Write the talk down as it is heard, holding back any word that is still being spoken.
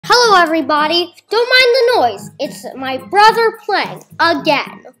Hello everybody, don't mind the noise. It's my brother playing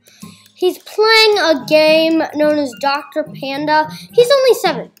again. He's playing a game known as Dr. Panda. He's only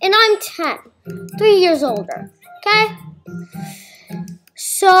 7 and I'm 10, 3 years older, okay?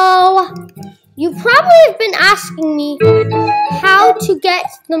 So, you probably have been asking me how to get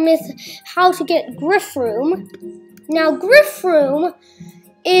Gryphroom. Now Gryphroom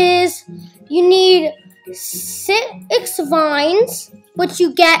is, you need 6 vines, which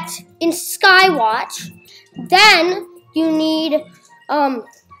you get in Skywatch. Then you need 5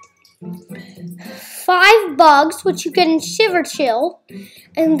 bugs, which you get in Shiver Chill,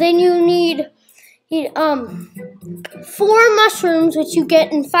 and then you need 4 mushrooms, which you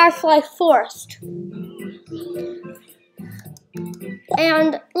get in Firefly Forest.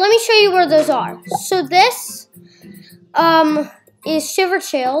 And let me show you where those are. So this is Shiver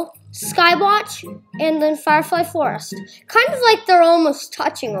Chill, Skywatch, and then Firefly Forest. Kind of like they're almost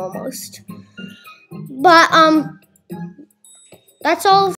touching almost. But that's all.